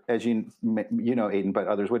I are, as you know, Aiden, but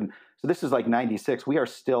others wouldn't. So this is like 96. We are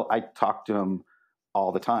still, I talk to him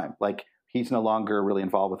all the time. Like he's no longer really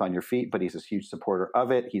involved with On Your Feet, but he's a huge supporter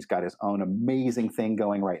of it. He's got his own amazing thing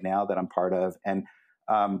going right now that I'm part of. And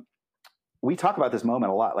we talk about this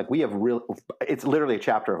moment a lot. Like we have it's literally a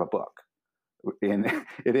chapter of a book. And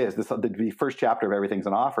it is the first chapter of Everything's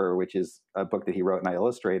an Offer, which is a book that he wrote and I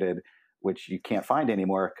illustrated, which you can't find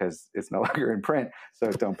anymore because it's no longer in print.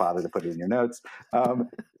 So don't bother to put it in your notes.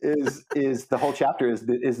 Is the whole chapter is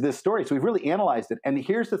this story. So we've really analyzed it. And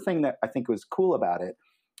here's the thing that I think was cool about it.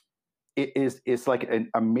 It's like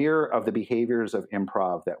a mirror of the behaviors of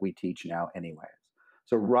improv that we teach now anyways.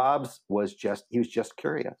 So Rob's he was just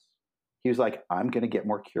curious. He was like, I'm going to get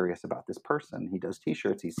more curious about this person. He does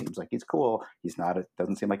t-shirts. He seems like he's cool.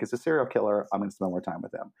 Doesn't seem like he's a serial killer. I'm going to spend more time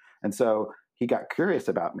with him. And so he got curious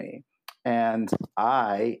about me. And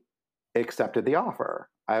I accepted the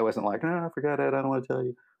offer. I wasn't like, no, forget it. I don't want to tell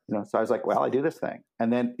you. So I was like, well, I do this thing.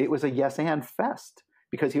 And then it was a yes and fest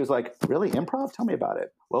because he was like, really, improv? Tell me about it.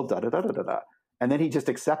 Well, da-da-da-da-da-da. And then he just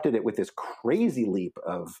accepted it with this crazy leap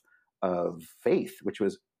of faith, which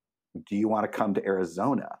was, do you want to come to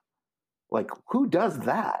Arizona? Like, who does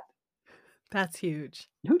that? That's huge.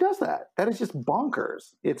 Who does that? That is just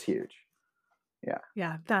bonkers. It's huge. Yeah.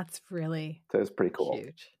 Yeah, that's really so it's pretty cool.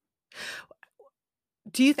 Huge.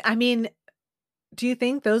 Do you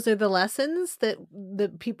think those are the lessons that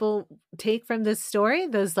people take from this story?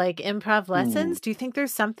 Those like improv lessons? Do you think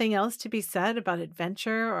there's something else to be said about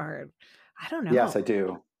adventure or I don't know? Yes, I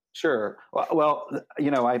do. Sure. Well,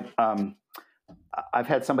 I've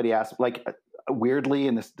had somebody ask like, weirdly,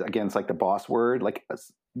 and this again, it's like the boss word. Like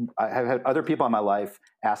I have had other people in my life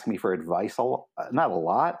ask me for advice, not a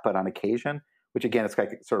lot, but on occasion. Which again, it's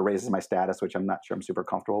like it sort of raises my status, which I'm not sure I'm super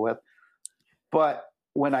comfortable with. But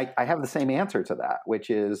when I have the same answer to that, which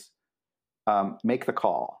is make the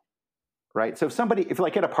call, right? So if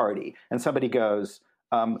like at a party and somebody goes,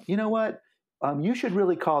 you know what, you should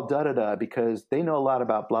really call da da da because they know a lot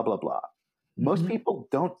about blah blah blah. Most people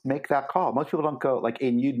don't make that call. Most people don't go like,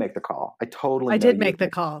 and you'd make the call. I did make the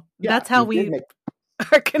call. Yeah, that's how we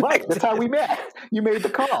are connected. Right, that's how we met. You made the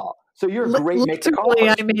call. So you're a great make the call.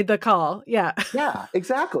 I made the call. Yeah. Yeah,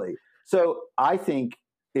 exactly. So I think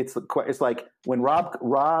it's like when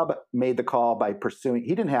Rob made the call by pursuing, he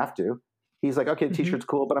didn't have to. He's like, okay, the t-shirt's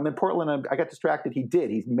cool, but I'm in Portland and I got distracted. He did.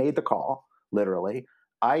 He made the call, literally.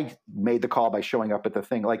 I made the call by showing up at the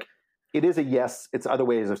thing. Like, it is a yes. It's other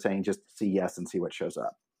ways of saying just see yes and see what shows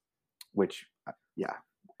up, which, yeah,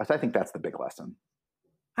 I think that's the big lesson.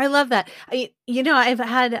 I love that. I've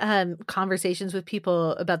had conversations with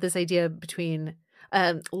people about this idea between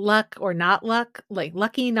luck or not luck, like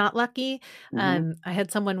lucky, not lucky. I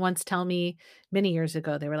had someone once tell me many years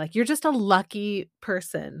ago, they were like, you're just a lucky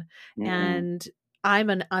person. And I'm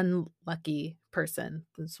an unlucky person,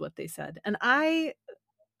 is what they said. And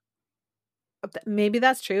maybe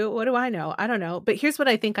that's true. What do I know? I don't know. But here's what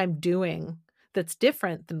I think I'm doing that's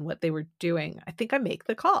different than what they were doing. I think I make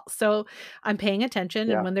the call. So I'm paying attention.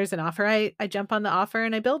 Yeah. And when there's an offer, I jump on the offer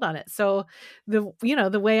and I build on it. So the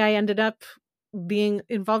way I ended up being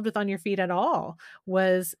involved with On Your Feet at all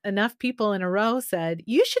was enough people in a row said,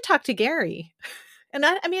 you should talk to Gary. And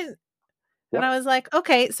and I was like,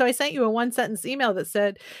 okay, so I sent you a 1-sentence email that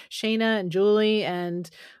said Shayna and Julie and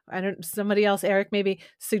somebody else, Eric maybe,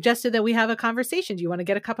 suggested that we have a conversation. Do you want to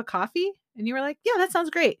get a cup of coffee? And you were like, yeah, that sounds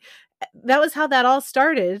great. That was how that all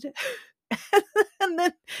started. And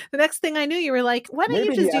then the next thing I knew, you were like, why don't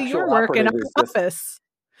you just do your work in our office?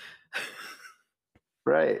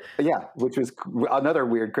 Right. Yeah. Which was another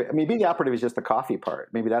weird. I mean, being the operative is just the coffee part.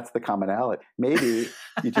 Maybe that's the commonality. Maybe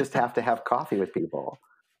you just have to have coffee with people.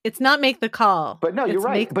 It's not make the call. But no, you're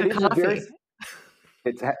right. But it's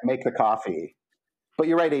make the coffee. But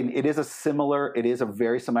you're right. It is a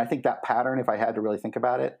very similar. I think that pattern, if I had to really think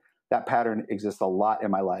about it, that pattern exists a lot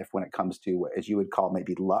in my life when it comes to, as you would call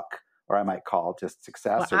maybe luck, or I might call just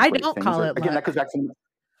success. Well, I don't call it again, luck. That goes back to,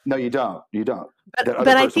 no, you don't. But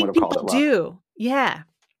I think people do. Yeah.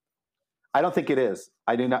 I don't think it is.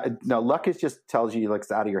 I do not. No, luck just tells you like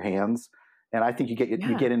it's out of your hands. And I think you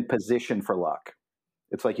get in position for luck.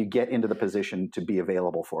 It's like you get into the position to be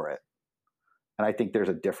available for it. And I think there's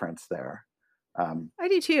a difference there. I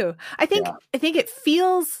do too. I think it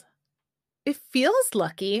feels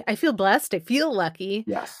lucky. I feel blessed. I feel lucky.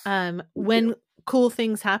 Yes. When cool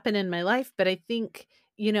things happen in my life, but I think,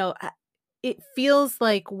 it feels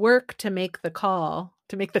like work to make the call,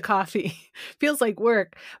 to make the coffee. Feels like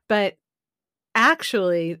work, but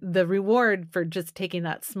actually the reward for just taking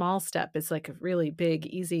that small step is like a really big,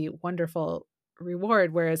 easy, wonderful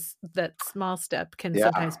reward, whereas that small step can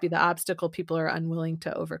sometimes be the obstacle people are unwilling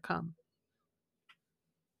to overcome.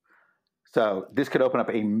 So this could open up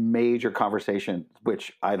a major conversation,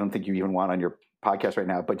 which I don't think you even want on your podcast right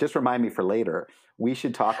now, but just remind me for later. We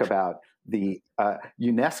should talk about the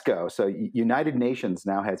UNESCO. So United Nations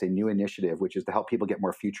now has a new initiative, which is to help people get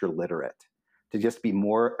more future literate, to just be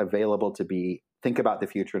more available to think about the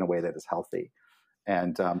future in a way that is healthy.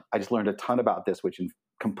 And I just learned a ton about this, which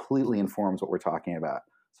completely informs what we're talking about.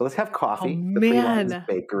 So let's have coffee, the Freelance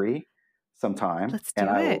Bakery sometime. Let's do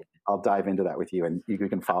it. I'll dive into that with you, and you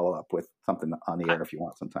can follow up with something on the air if you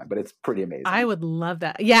want sometime, but it's pretty amazing. I would love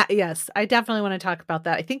that. Yeah. Yes. I definitely want to talk about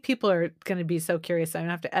that. I think people are going to be so curious. I'm going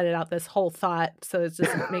to have to edit out this whole thought. So it's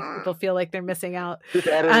just make people feel like they're missing out. Just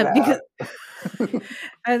edit it out.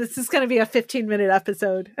 And this is going to be a 15-minute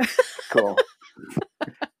episode. Cool.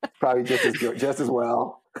 Probably just as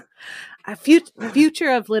well. A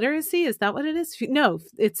future of literacy. Is that what it is? No,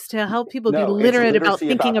 it's to help people be literate about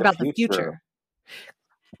thinking about the future.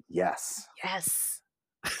 Yes. Yes.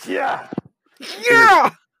 Yeah. Yeah.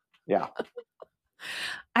 Yeah.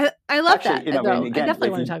 I love that. Again, I definitely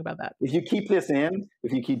want to talk about that. If you keep this in,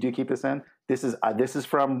 this is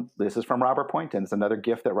from Robert Poynton. It's another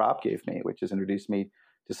gift that Rob gave me, which has introduced me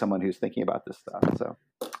to someone who's thinking about this stuff. So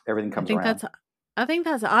everything comes around. I think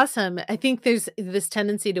that's awesome. I think there's this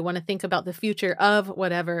tendency to want to think about the future of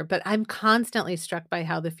whatever, but I'm constantly struck by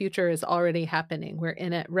how the future is already happening. We're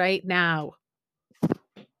in it right now.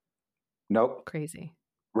 Nope. Crazy.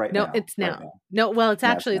 Right no, now. It's now. Right now. No, well, it's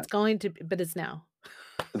actually, it's going to, but it's now.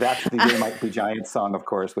 That's the They Might Be Giants song, of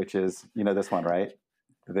course, which is, this one, right?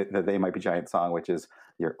 The They Might Be Giants song, which is,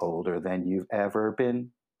 you're older than you've ever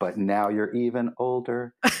been, but now you're even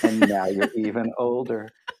older, and now you're even older,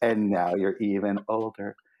 and now you're even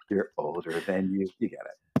older. You're older than you get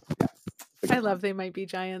it. Yeah. I love They Might Be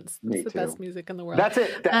Giants. It's the best music in the world. That's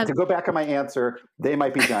it. To go back on my answer, They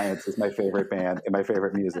Might Be Giants is my favorite band and my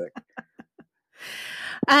favorite music.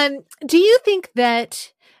 Do you think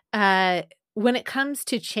that when it comes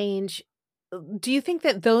to change, do you think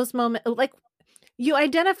that those moments, like you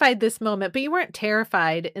identified this moment, but you weren't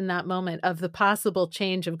terrified in that moment of the possible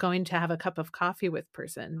change of going to have a cup of coffee with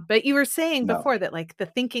person, but you were saying before that like the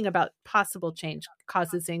thinking about possible change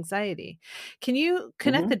causes anxiety. Can you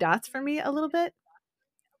connect the dots for me a little bit?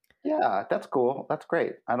 Yeah, that's cool. That's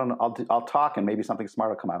great. I don't know. I'll talk and maybe something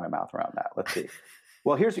smart will come out of my mouth around that. Let's see.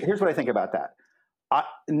 Well, here's what I think about that.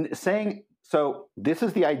 So this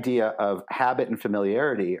is the idea of habit and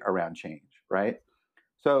familiarity around change, right?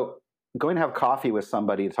 So going to have coffee with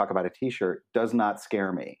somebody to talk about a t-shirt does not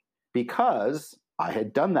scare me because I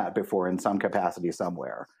had done that before in some capacity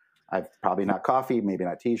somewhere. I've probably not coffee, maybe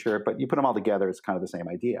not t-shirt, but you put them all together, it's kind of the same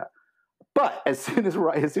idea. But as soon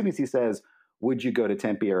as he says, would you go to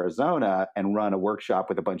Tempe, Arizona and run a workshop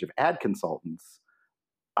with a bunch of ad consultants?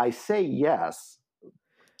 I say yes,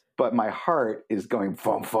 but my heart is going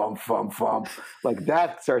fum, fum, fum, fum. Like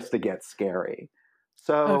that starts to get scary.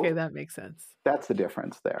 So okay, that makes sense. That's the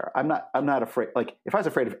difference there. I'm not afraid. Like if I was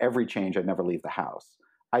afraid of every change, I'd never leave the house.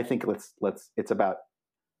 I think it's about,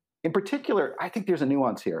 in particular, I think there's a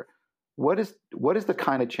nuance here. What is the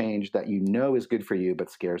kind of change that is good for you,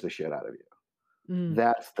 but scares the shit out of you?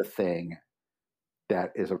 That's the thing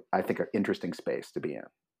that is, I think, an interesting space to be in.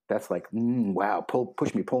 That's like, wow,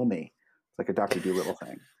 push me, pull me. It's like a Dr. Dolittle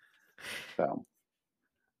thing. So,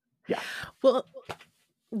 yeah.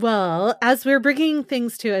 Well, as we're bringing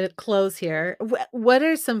things to a close here, what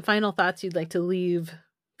are some final thoughts you'd like to leave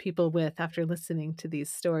people with after listening to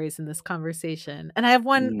these stories and this conversation. And I have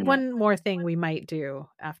one more thing we might do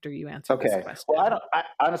after you answer this question. Well,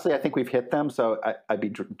 honestly, I think we've hit them. So I'd be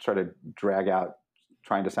trying to drag out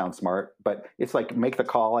trying to sound smart, but it's like make the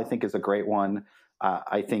call, I think, is a great one.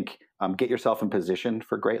 I think get yourself in position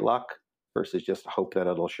for great luck versus just hope that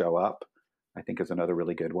it'll show up, I think is another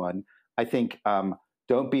really good one. I think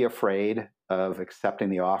don't be afraid of accepting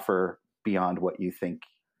the offer beyond what you think,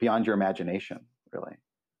 beyond your imagination, really.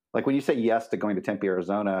 Like when you say yes to going to Tempe,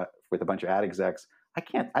 Arizona with a bunch of ad execs, I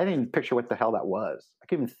didn't even picture what the hell that was. I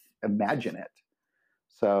couldn't even imagine it.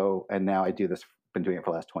 So, and now I do this, been doing it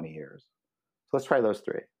for the last 20 years. So let's try those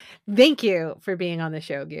three. Thank you for being on the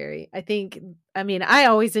show, Gary. I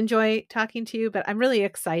always enjoy talking to you, but I'm really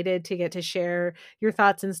excited to get to share your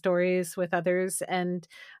thoughts and stories with others. And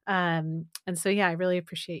so, yeah, I really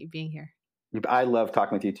appreciate you being here. I love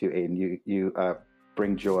talking with you too, Aiden. You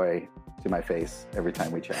bring joy to my face every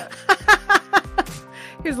time we chat.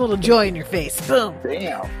 Here's a little joy in your face. Boom.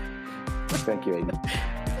 Damn. Thank you, Aiden.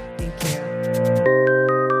 Thank you.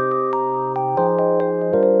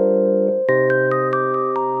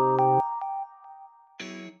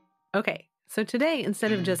 Okay, so today,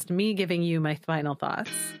 instead of just me giving you my final thoughts,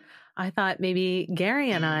 I thought maybe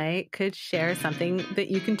Gary and I could share something that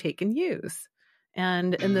you can take and use.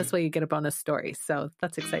 And in this way, you get a bonus story. So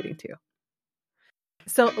that's exciting too.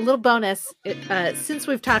 So a little bonus, since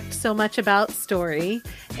we've talked so much about story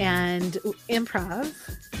and improv,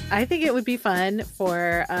 I think it would be fun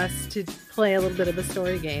for us to play a little bit of a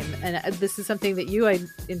story game. And this is something that I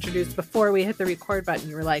introduced before we hit the record button.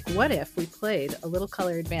 You were like, what if we played a little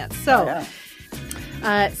Color Advance? So,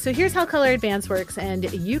 so here's how Color Advance works,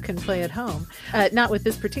 and you can play at home. Not with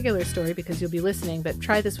this particular story because you'll be listening, but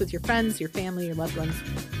try this with your friends, your family, your loved ones,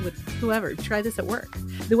 with whoever. Try this at work.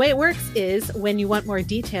 The way it works is when you want more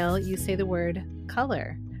detail, you say the word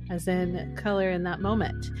color, as in color in that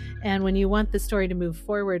moment. And when you want the story to move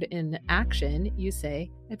forward in action, you say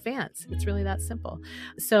advance. It's really that simple.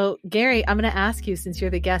 So, Gary, I'm going to ask you, since you're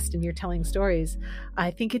the guest and you're telling stories,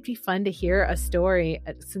 I think it'd be fun to hear a story,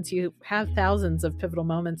 since you have thousands of pivotal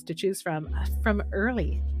moments to choose from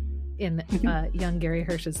early in young Gary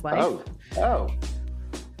Hirsch's life. Oh.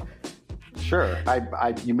 Sure.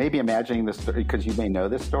 You may be imagining this story because you may know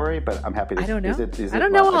this story, but I'm happy to. I don't know. Is it I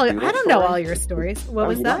don't know all your stories. What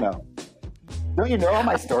was that? Don't you know all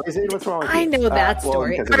my stories? What's wrong with you? I know that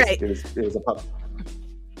story. All right. It was a pub.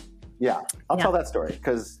 Yeah, I'll tell that story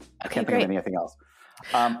because I can't think of anything else.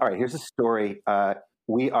 All right, here's a story.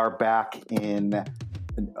 We are back in,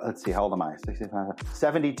 let's see, how old am I?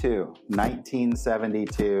 72,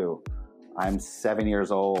 1972. I'm 7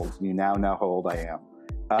 years old. You now know how old I am.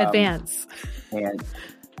 Advance. And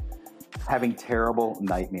having terrible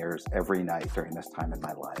nightmares every night during this time in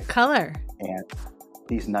my life. Color. And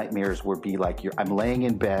these nightmares would be like, I'm laying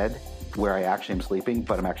in bed where I actually am sleeping,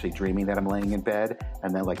 but I'm actually dreaming that I'm laying in bed.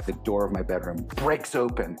 And then like the door of my bedroom breaks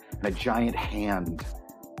open and a giant hand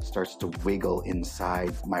starts to wiggle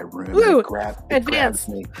inside my room. Woo! It grabs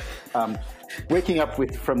me. Waking up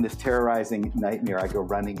from this terrorizing nightmare, I go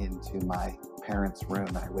running into my parents' room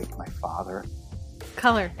and I wake my father.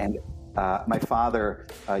 Color. And my father,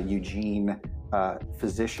 Eugene,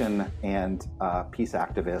 physician and peace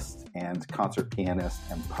activist and concert pianist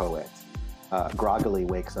and poet, groggily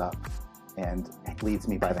wakes up and leads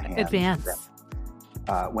me by the hand. Advance.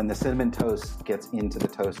 When the cinnamon toast gets into the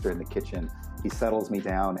toaster in the kitchen, he settles me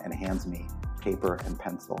down and hands me paper and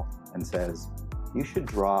pencil and says, "You should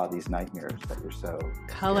draw these nightmares that you're so..."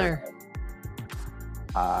 Color.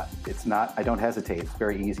 It's not, I don't hesitate. It's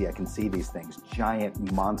very easy. I can see these things.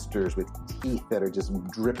 Giant monsters with teeth that are just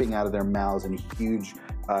dripping out of their mouths and huge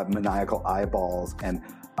maniacal eyeballs. And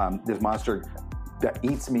this monster that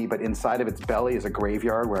eats me, but inside of its belly is a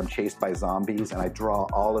graveyard where I'm chased by zombies. And I draw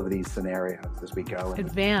all of these scenarios as we go.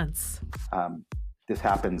 Advance. This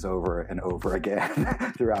happens over and over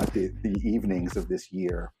again throughout the evenings of this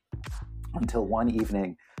year. Until one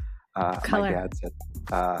evening, my dad said,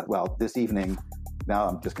 well, this evening, now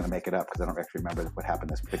I'm just going to make it up because I don't actually remember what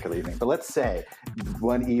happened this particular evening. But let's say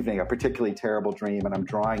one evening, a particularly terrible dream, and I'm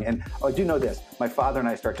drawing. And I do know this. My father and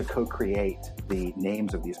I start to co-create the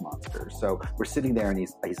names of these monsters. So we're sitting there and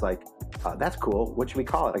he's like, that's cool. What should we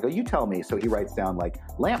call it? I go, you tell me. So he writes down like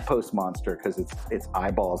lamppost monster because its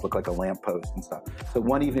eyeballs look like a lamppost and stuff. So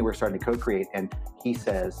one evening we're starting to co-create and he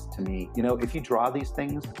says to me, if you draw these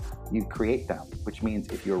things, you create them, which means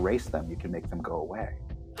if you erase them, you can make them go away.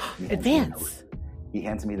 Advance. He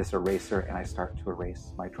hands me this eraser and I start to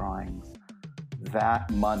erase my drawings. That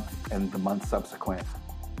month and the month subsequent,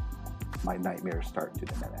 my nightmares start to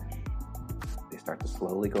diminish. They start to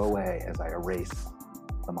slowly go away as I erase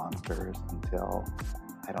the monsters until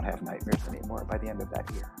I don't have nightmares anymore by the end of that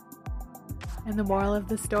year. And the moral of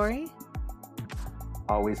the story?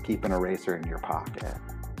 Always keep an eraser in your pocket.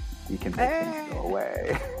 You can make things go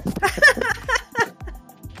away.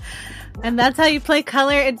 And that's how you play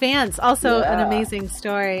Color Advance. Also an amazing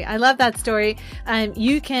story. I love that story.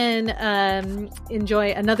 You can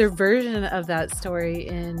enjoy another version of that story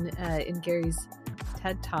in Gary's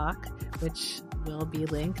TED Talk, which will be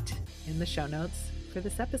linked in the show notes for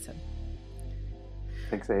this episode.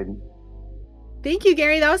 Thanks, Aiden. Thank you,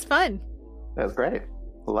 Gary. That was fun. That was great.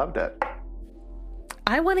 Loved it.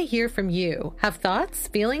 I want to hear from you. Have thoughts,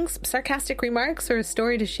 feelings, sarcastic remarks, or a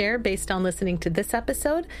story to share based on listening to this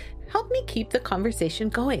episode? Help me keep the conversation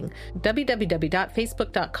going.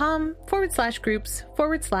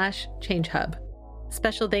 www.facebook.com/groups/ChangeHub.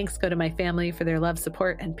 Special thanks go to my family for their love,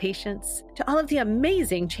 support, and patience. To all of the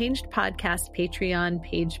amazing Changed Podcast Patreon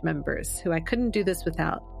page members who I couldn't do this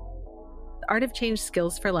without. The Art of Change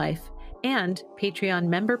Skills for Life, and Patreon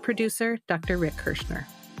member producer, Dr. Rick Hirschner.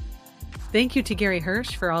 Thank you to Gary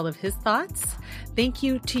Hirsch for all of his thoughts. Thank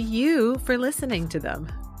you to you for listening to them.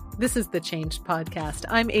 This is the Changed Podcast.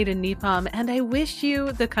 I'm Aiden Nepom, and I wish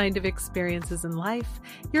you the kind of experiences in life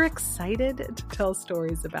you're excited to tell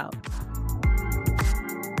stories about.